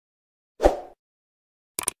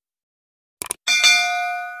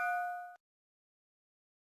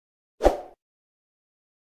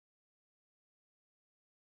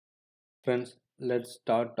Friends, let's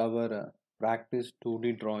start our practice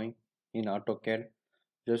 2D drawing in AutoCAD.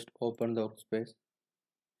 Just open the workspace.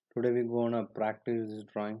 Today we're gonna practice this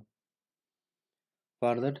drawing.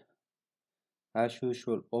 For that, as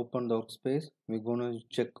usual, open the workspace. We're gonna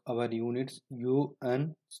check our units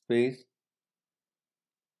UN space,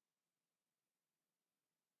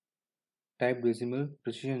 type decimal,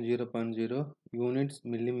 precision 0.0, units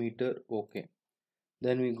millimeter. Okay.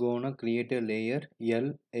 Then we're gonna create a layer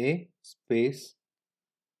LA space.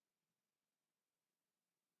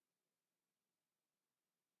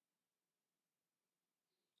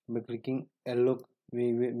 By clicking L,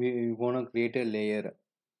 we gonna create a layer.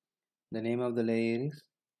 The name of the layer is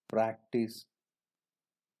practice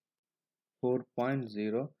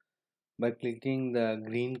 4.0. By clicking the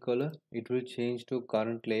green color, it will change to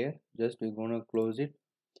current layer. Just we're gonna close it.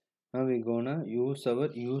 Now we're gonna use our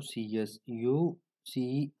UCS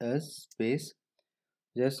space.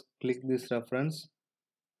 Just click this reference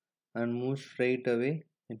and move straight away.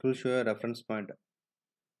 It will show a reference point.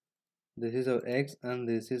 This is our X and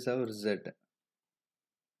this is our Z.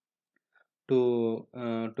 To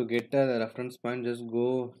get a reference point, just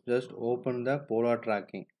open the polar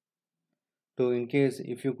tracking. So in case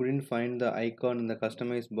if you couldn't find the icon in the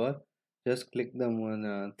customize bar, just click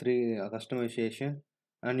the three customization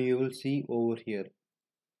and you will see over here.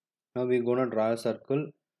 Now we're gonna draw a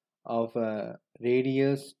circle of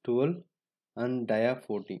radius 12 and dia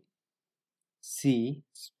 40. C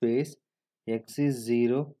space X is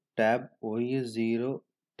 0 tab, Y is 0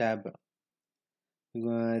 tab,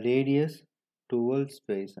 radius 12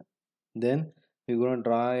 space. Then we're gonna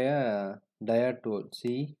draw a dia 12.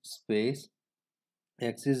 C space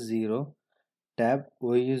X is 0 tab,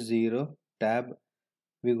 Y is 0 tab.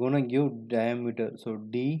 We're gonna give diameter, so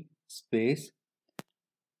D space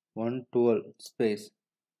 112 space.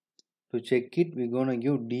 To check it, we're gonna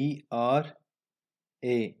give DRA,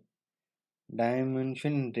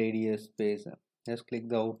 dimension in radius space. Just click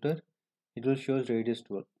the outer, it will show radius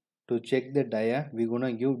 12. To check the dia, we're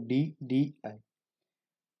gonna give DDI,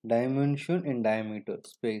 dimension in diameter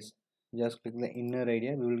space. Just click the inner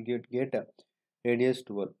area, we will get a radius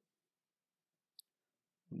 12.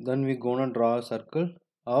 Then we're gonna draw a circle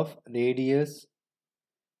of radius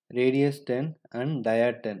 10 and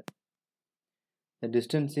dia 10. The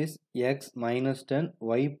distance is x minus 10,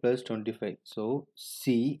 y plus 25. So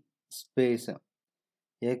C space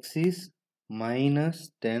x is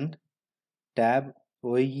minus 10 tab,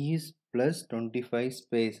 y is plus 25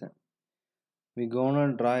 space. We're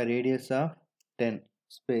gonna draw a radius of 10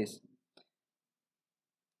 space.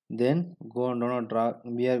 Then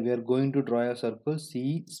we are going to draw a circle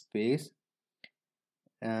C space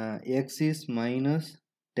x is minus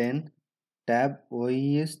 10 tab,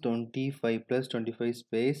 y is 25 plus 25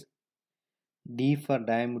 space. D for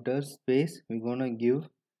diameter space, we're gonna give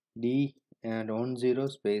D and 10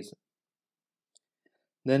 space.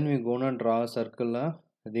 Then we're gonna draw a circle of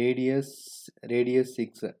radius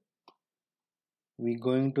 6. We're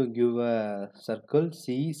going to give a circle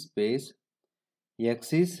C space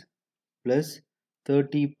x is plus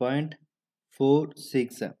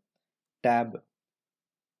 30.46 tab.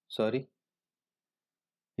 Sorry,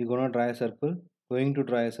 we're gonna draw a circle. Going to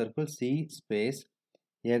draw a circle C space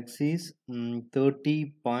x is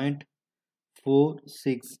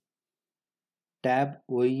 30.46 tab,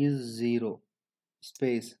 y is 0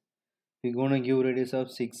 space. We're gonna give radius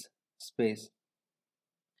of 6 space.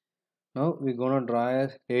 Now we're gonna draw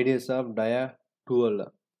a radius of dia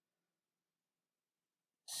 12.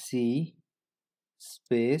 C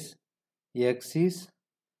space x is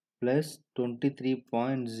plus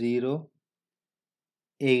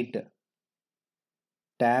 23.08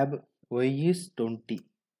 tab, y is 20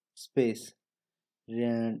 space,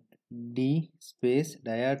 D space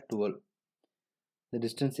dia 12. The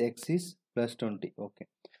distance x is plus 20. Okay.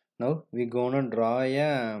 Now we're gonna draw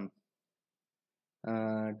a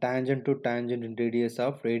tangent to tangent in radius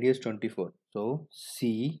of radius 24. So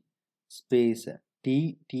C space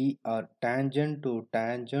TTR, tangent to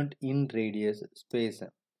tangent in radius space.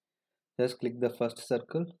 Just click the first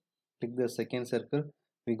circle, click the second circle.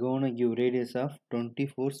 We're gonna give radius of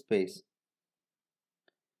 24 space.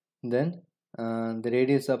 Then the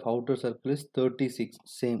radius of outer circle is 36.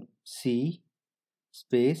 Same C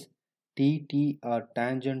space TTR,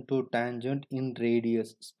 tangent to tangent in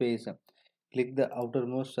radius space. Click the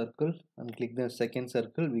outermost circle and click the second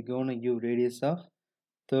circle. We're gonna give radius of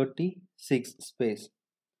 36 space.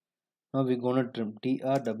 Now we're gonna trim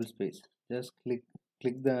TR double space. Just click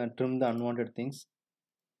the trim the unwanted things.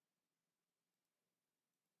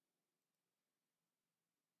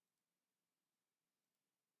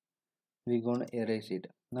 We're gonna erase it.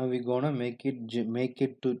 Now we're gonna make it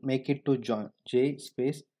to join j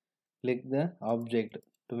space, click the object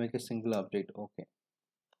to make a single object. Okay.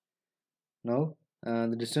 Now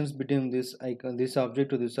the distance between this icon, this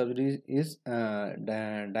object to this object is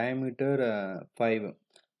diameter 5.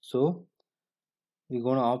 So we're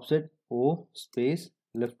gonna offset O space,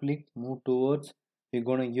 left click, move towards. We're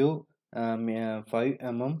gonna give 5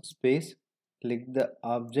 mm space, click the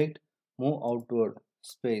object, move outward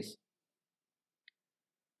space.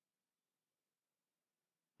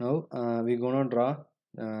 Now we're gonna draw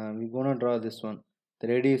this one. The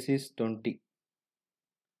radius is 20.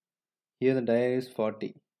 Here the dia is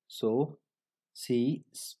 40. So C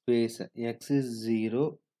space X is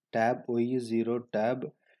 0, tab Y is 0,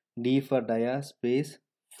 tab D for dia space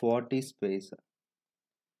 40 space.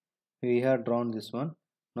 We have drawn this one.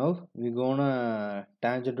 Now we're gonna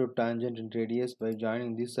tangent to tangent in radius by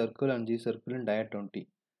joining this circle and this circle in dia 20.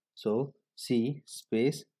 So C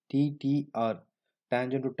space TTR,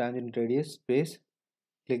 tangent to tangent radius space,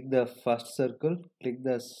 click the first circle, click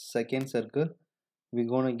the second circle. We're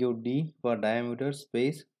gonna give D for diameter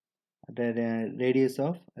space, the radius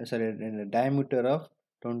of the diameter of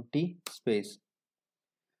 20 space.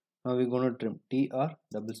 Now we're gonna trim TR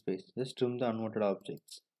double space, just trim the unwanted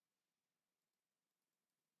objects.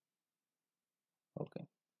 Okay.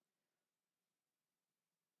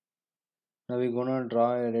 Now we're gonna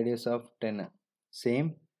draw a radius of 10.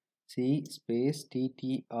 Same, C space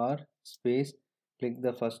TTR space, click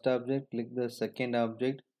the first object, click the second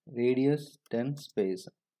object, radius 10 space,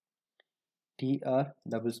 TR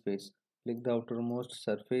double space, click the outermost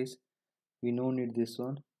surface. We don't need this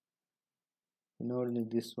one,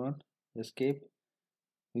 escape.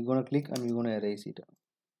 We're gonna click and we're gonna erase it.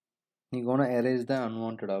 We're gonna erase the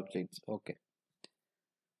unwanted objects. Okay,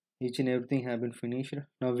 each and everything have been finished.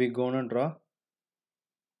 Now we're gonna draw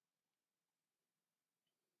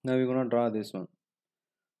this one.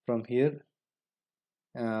 From here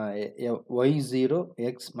y0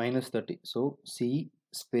 x minus 30. So C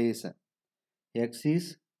space x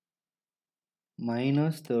is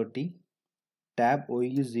minus 30, tab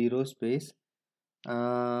y is 0 space,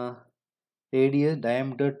 radius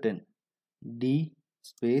diameter 10, D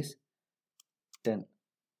space 10.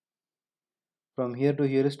 From here to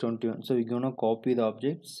here is 21. So we're gonna copy the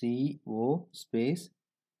object, CO space,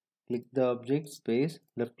 click the object space,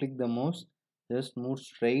 left click the mouse, just move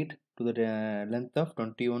straight to the length of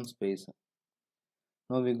 21 space.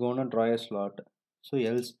 Now we're gonna draw a slot. So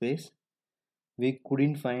L space, we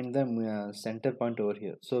couldn't find the center point over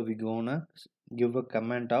here, so we're gonna give a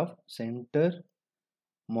command of center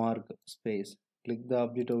mark space, click the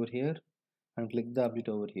object over here and click the object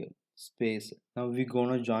over here space. Now we're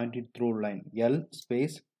gonna join it through line L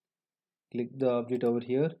space, click the object over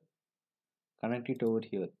here, connect it over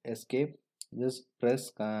here, escape, just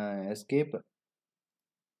press escape,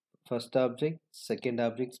 first object, second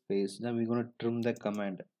object space. Now we're gonna trim the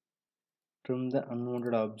command, trim the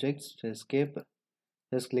unwanted objects, escape,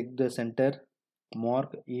 just click the center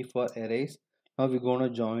mark, E for erase. Now we're gonna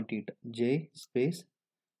join it J space,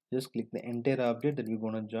 just click the entire object that we're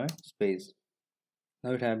gonna join space.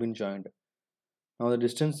 Now it has been joined. Now the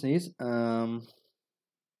distance is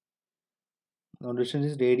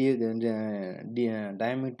radius,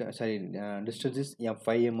 diameter, distance is 5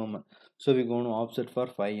 mm. So we're going to offset for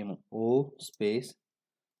 5 mm. O space,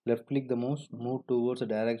 left click the mouse, move towards the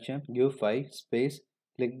direction, give 5 space,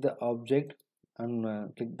 click the object and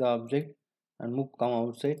move, come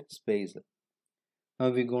outside space. Now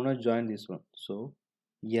we're gonna join this one. So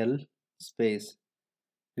L space,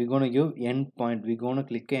 we're gonna give end point, we're gonna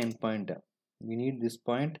click a end point. We need this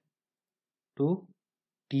point to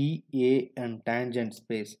TA and tangent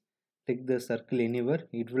space. Click the circle anywhere,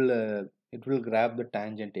 it will grab the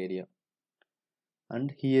tangent area.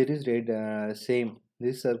 And here is same,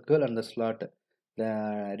 this circle and the slot,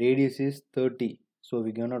 the radius is 30. So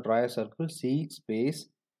we're gonna draw a circle, C space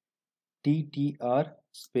TTR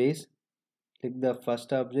space, click the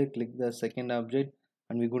first object, click the second object,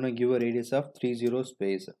 and we're gonna give a radius of 30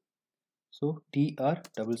 space. So TR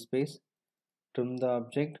double space, trim the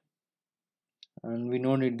object, and we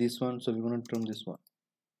don't need this one, so we're gonna trim this one.